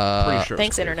 Pretty sure.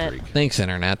 Thanks, Internet. Thanks,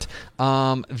 Internet.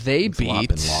 They beat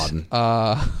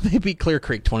Clear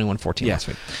Creek 21-14 last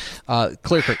week.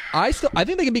 Clear Creek. I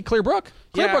think they can beat Clear Brook.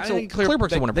 Clear Brook's a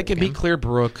winnable They can game. beat Clear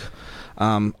Brook.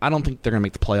 I don't think they're going to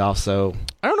make the playoffs, though.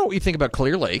 I don't know what you think about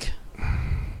Clear Lake.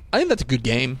 I think that's a good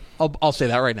game. I'll say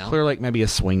that right now. Clear Lake may be a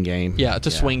swing game. Yeah, it's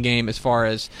a swing game as far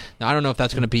as... Now, I don't know if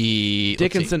that's going to be...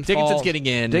 Dickinson's getting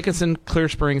in. Dickinson, Clear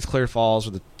Springs, Clear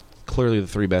Falls are clearly the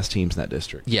 3 best teams in that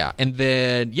district. Yeah, and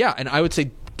then... Yeah, and I would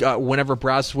say whenever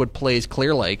Brasswood plays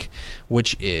Clear Lake,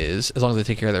 which is, as long as they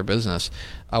take care of their business,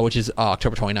 which is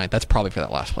October 29th, that's probably for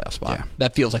that last playoff spot. Yeah.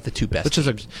 That feels like the 2 best Which teams.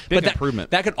 is a big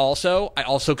improvement. That could also... I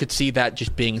also could see that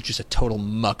just being just a total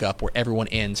muck-up where everyone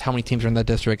ends... How many teams are in that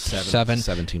district? 7.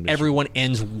 7 teams. Everyone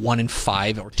ends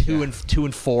 1-5 or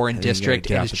 2-4 in district,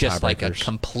 and it's just like a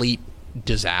complete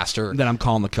disaster. Then I'm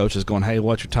calling the coaches going, hey,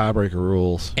 what's your tiebreaker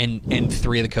rules? And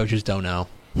 3 of the coaches don't know.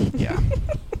 Yeah.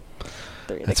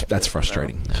 That's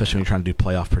frustrating, especially when you're trying to do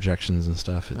playoff projections and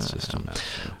stuff. It's just a mess.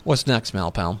 What's next,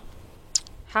 Malpal?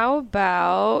 How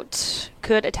about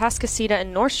could Atascocita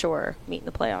and North Shore meet in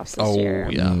the playoffs this year?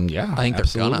 Yeah, I think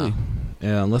absolutely. They're gonna.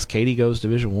 Yeah, unless Katy goes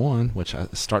Division 1, which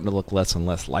is starting to look less and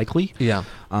less likely. Yeah.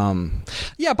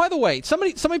 Yeah. By the way,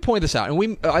 somebody point this out,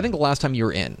 and I think the last time you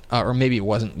were in, or maybe it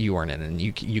wasn't, you weren't in, and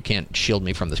you can't shield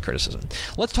me from this criticism.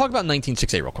 Let's talk about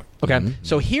 19-6A real quick. Okay. Mm-hmm.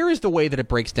 So here is the way that it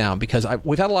breaks down, because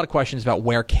we've had a lot of questions about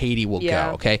where Katy will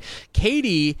go. Okay.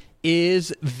 Katy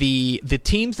is the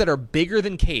teams that are bigger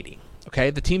than Katy.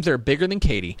 Okay, the teams that are bigger than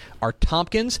Katy are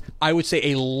Tompkins. I would say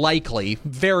a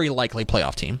very likely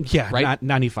playoff team. Yeah, right,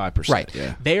 95%. Right,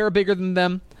 yeah. They are bigger than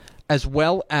them, as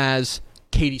well as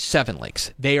Katy Seven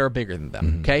Lakes. They are bigger than them.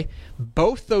 Mm-hmm. Okay,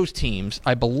 both those teams,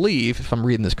 I believe, if I'm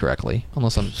reading this correctly,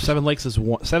 unless I'm Seven Lakes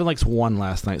won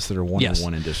last night, so they're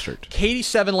 1-1 in district. Katy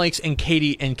Seven Lakes and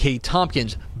Katy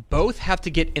Tompkins both have to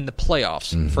get in the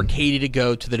playoffs for Katy to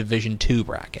go to the Division II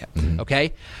bracket. Mm-hmm.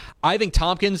 Okay, I think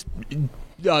Tompkins.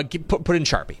 Put in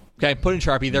Sharpie. Okay, put in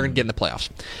Sharpie. They're going to get in the playoffs.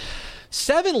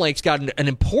 Seven Lakes got an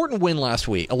important win last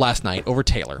night over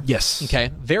Taylor. Yes.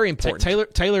 Okay, very important.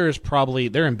 Taylor is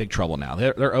they're in big trouble now.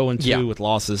 They're 0-2 with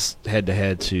losses head to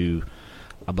head to,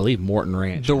 I believe, Morton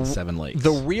Ranch and Seven Lakes.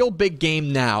 The real big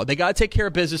game now, they got to take care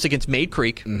of business against Maid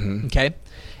Creek. Mm-hmm. Okay,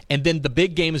 and then the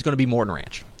big game is going to be Morton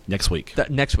Ranch. Next week.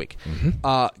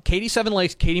 Mm-hmm. Katy Seven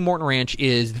Lakes, Katy Morton Ranch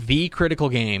is the critical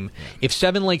game. If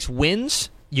Seven Lakes wins,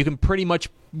 you can pretty much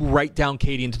write down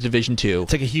Katy into Division II.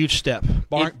 Take a huge step.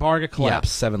 Barga collapse.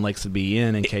 Yeah. Seven Lakes would be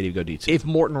in, and Katy would go D2. If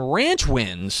Morton Ranch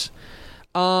wins,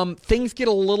 things get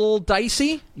a little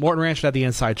dicey. Morton Ranch would have the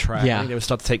inside track. Yeah. I think they would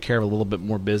still have to take care of a little bit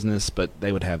more business, but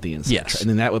they would have the inside track. And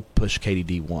then that would push Katy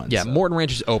D1. Yeah, so. Morton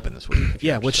Ranch is open this week.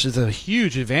 Yeah, which is a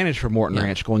huge advantage for Morton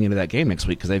Ranch going into that game next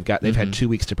week, because they've had 2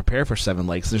 weeks to prepare for Seven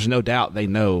Lakes. There's no doubt they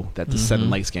know that the Seven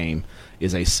Lakes game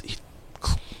is a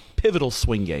pivotal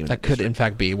swing game. That could, in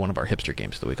fact, be one of our hipster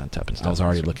games of the week on Tep and Stuff. I was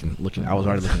already looking at the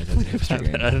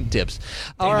hipster game. Tips.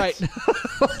 All right.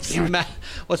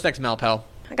 What's next, Malpal?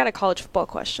 I got a college football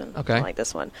question. Okay. I like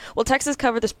this one. Will Texas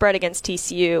cover the spread against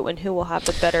TCU, and who will have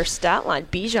the better stat line,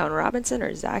 Bijan Robinson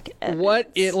or Zach Evans?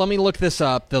 Let me look this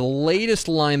up. The latest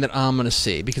line that I'm going to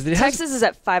see, because Texas is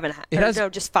at 5.5. No,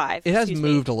 just 5. It has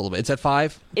moved a little bit. It's at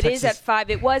 5. It is at 5.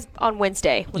 It was on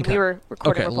Wednesday when we were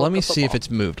recording. Okay, let me see if it's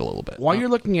moved a little bit. While you're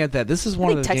looking at that, this is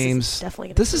one of the Texas games. is definitely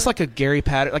gonna This do is it. like a Gary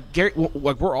Patterson.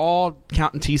 Like we're all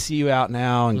counting TCU out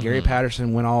now, and Gary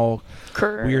Patterson went all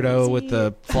weirdo with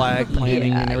the flag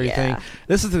planting and everything. Yeah.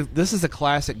 This is a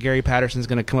classic. Gary Patterson's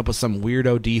going to come up with some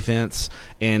weirdo defense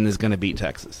and is going to beat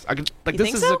Texas. This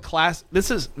think is so? a class.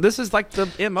 This is like the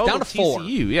MO Down of to 4.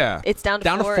 TCU. Yeah, It's down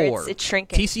to 4. It's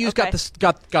shrinking. TCU's Okay.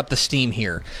 got the steam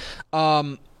here.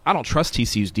 I don't trust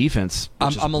TCU's defense.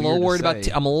 I'm a little worried about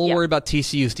I'm a little Yeah. worried about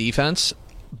TCU's defense,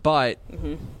 but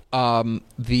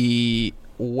the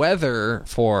weather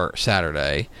for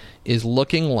Saturday is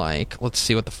looking like, let's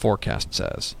see what the forecast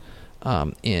says.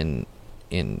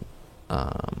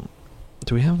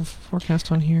 Do we have a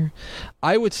forecast on here?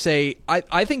 I would say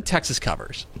I think Texas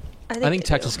covers. I think they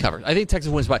Texas do. covers. I think Texas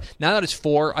wins by. Now that it's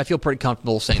 4, I feel pretty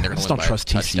comfortable saying they're I going just to win don't by trust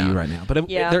a touchdown TCU right now. But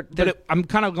Yeah. I'm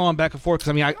kind of going back and forth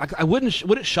because I wouldn't.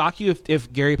 Would it shock you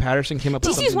if Gary Patterson came up with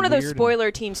TCU's something one of those weird spoiler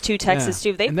teams too. Texas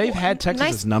too. They've had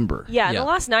Texas's number. Yeah, in Yeah. the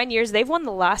last 9 years, they've won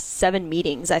the last 7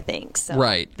 meetings, I think. So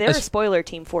Right. They're a spoiler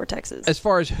team for Texas. As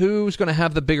far as who's going to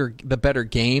have the better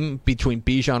game between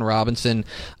Bijan Robinson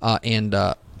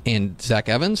and Zach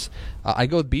Evans, I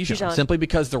go with Bijan simply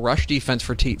because the rush defense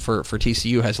for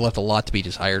TCU has left a lot to be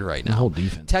desired right now. The whole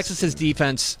defense. Texas's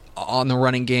defense on the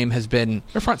running game has been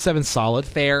Their front seven's solid.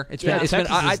 fair. It's been. Texas's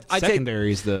I'd say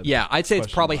secondary is the I'd say it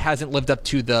question probably mark. hasn't lived up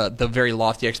to the very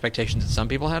lofty expectations that some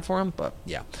people had for him. But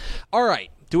yeah, all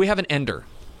right. Do we have an ender?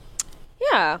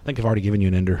 Yeah, I think I've already given you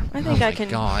an ender. I think I can.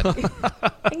 God.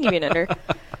 I can give you an ender.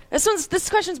 This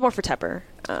question's more for Tepper.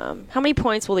 How many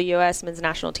points will the U.S. men's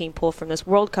national team pull from this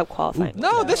World Cup qualifying?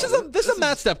 No, this is a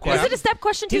Matt Step Is question. it a step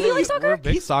question? Do you like We're soccer?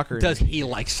 big soccer. Does he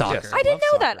like soccer? Yes. I didn't know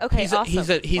love that. soccer. Okay, He's a,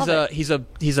 awesome.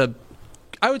 he's a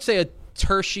I would say a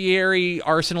tertiary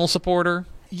Arsenal supporter.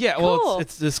 Yeah, Cool. well,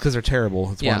 it's just because they're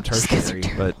terrible. It's Yeah. one tertiary,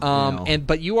 but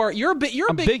But you're a big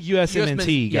I'm a big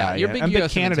USMNT guy. Yeah, you're a big I'm a big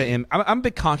US Canada. MNT. I'm a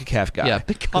big CONCACAF guy. Yeah,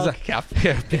 big CONCACAF.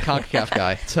 Yeah, Big CONCACAF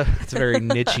guy. It's a very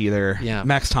niche-y there. Yeah.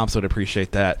 Max Thompson would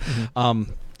appreciate that.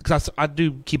 Because I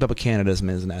do keep up with Canada's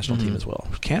men's national team as well.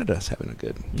 Canada's having a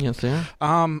good. Yes, they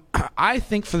are. I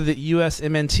think for the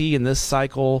USMNT in this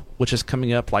cycle, which is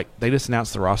coming up, like they just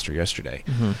announced the roster yesterday.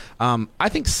 I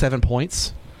think 7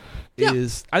 points. Yeah.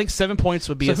 I think 7 points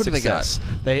would be So a who do they got? success.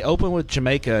 They open with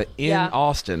Jamaica in Yeah.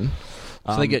 Austin.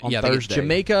 So they get on they get Thursday.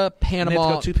 Jamaica, And they have Panama,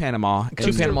 to go to Panama. to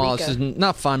Costa Panama. Rica. This is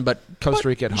not fun, but Costa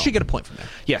Rica at you home. should get a point from there.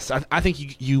 Yes, I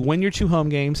think you win your 2 home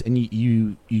games and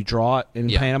you draw it in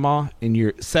Yeah. Panama, and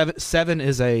your seven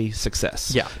is a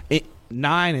success. Yeah.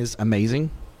 9 is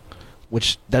amazing,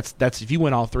 which that's if you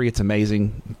win all 3, it's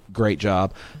amazing. Great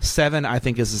job. 7 I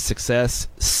think is a success.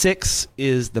 6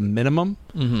 is the minimum.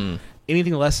 Mm-hmm.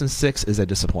 Anything less than 6 is a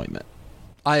disappointment.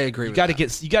 I agree. You got to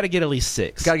get at least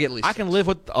 6. Gotta get at least I can live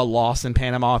with a loss in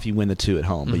Panama if you win the 2 at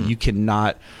home, but you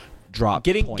cannot drop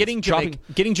points. getting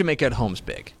Jamaica at home is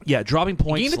big. dropping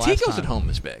points. Getting the last Ticos time. at home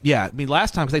is big. Yeah, I mean,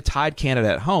 last time because they tied Canada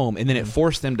at home, and then it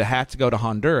forced them to have to go to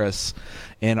Honduras,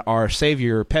 and our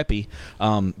savior Pepe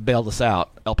bailed us out.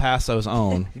 El Paso's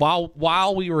own.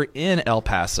 while we were in El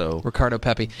Paso, Ricardo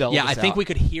Pepe. Bailed Yeah, us I think out. we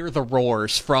could hear the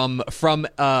roars from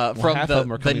half of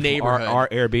them are the coming neighborhood. from our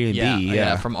Airbnb.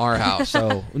 Yeah, from our house.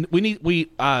 So we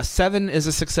 7 is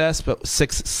a success, but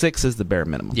six is the bare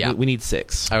minimum. Yeah. we need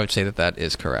 6. I would say that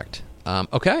is correct.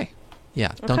 Okay.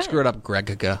 Yeah, don't Okay. screw it up,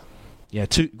 Gregiga. Yeah,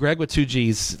 Greg with 2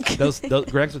 G's. Those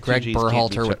Greg's with 2 Greg G's Berhalter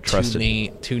can't be with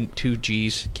trusted. two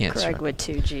G's. Can't Greg trust. with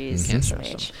 2 G's. Can't SMH.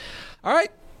 trust him. All right,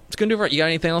 it's gonna do for it. You got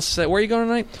anything else to say? Where are you going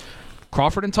tonight?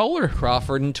 Crawford and Toller.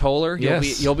 Crawford and Toller.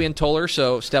 Yes. You'll be in Toller.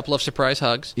 So step left surprise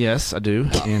hugs. Yes, I do.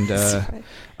 And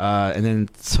then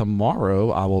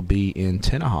tomorrow I will be in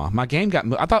Tenaha. My game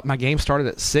I thought my game started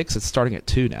at 6. It's starting at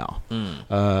 2 now.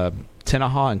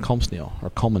 Tenaha and Colmsneil or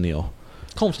Colmsneil.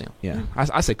 Colmsneil. Yeah,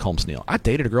 I say Colmsneil. I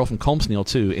dated a girl from Colmsneil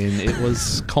too, and it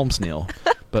was Colmsneil.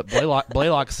 But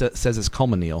Blaylock says it's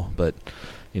Colmsneil, but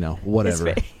whatever.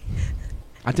 It's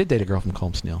I did date a girl from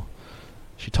Colmsneil.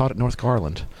 She taught at North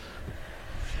Garland.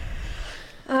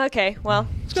 Okay, well,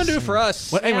 It's gonna do it for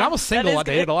us. Hey, when I was that single, is I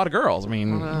dated good. a lot of girls. I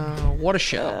mean, What a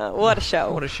show. what a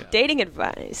show. What a show. Dating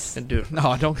advice. It's gonna do it.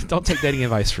 no, don't take dating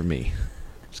advice from me.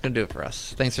 It's gonna do it for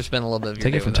us. Thanks for spending a little bit of your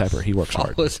Take day it from with us. Tepper. He works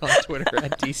hard. Follow us on Twitter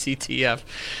at DCTF.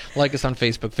 Like us on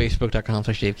Facebook,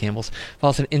 facebook.com/Dave Campbell's.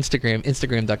 Follow us on Instagram,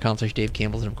 instagram.com/Dave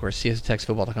Campbell's. And, of course, see us at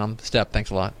textfootball.com. Step, thanks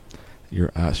a lot.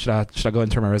 Should I go ahead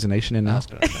and turn my resignation in I now? was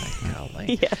gonna say,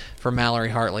 golly. Yeah. For Mallory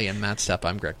Hartley and Matt Stepp,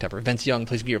 I'm Greg Tepper. Vince Young,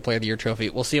 please get your Player of the Year trophy.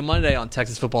 We'll see you Monday on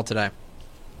Texas Football Today.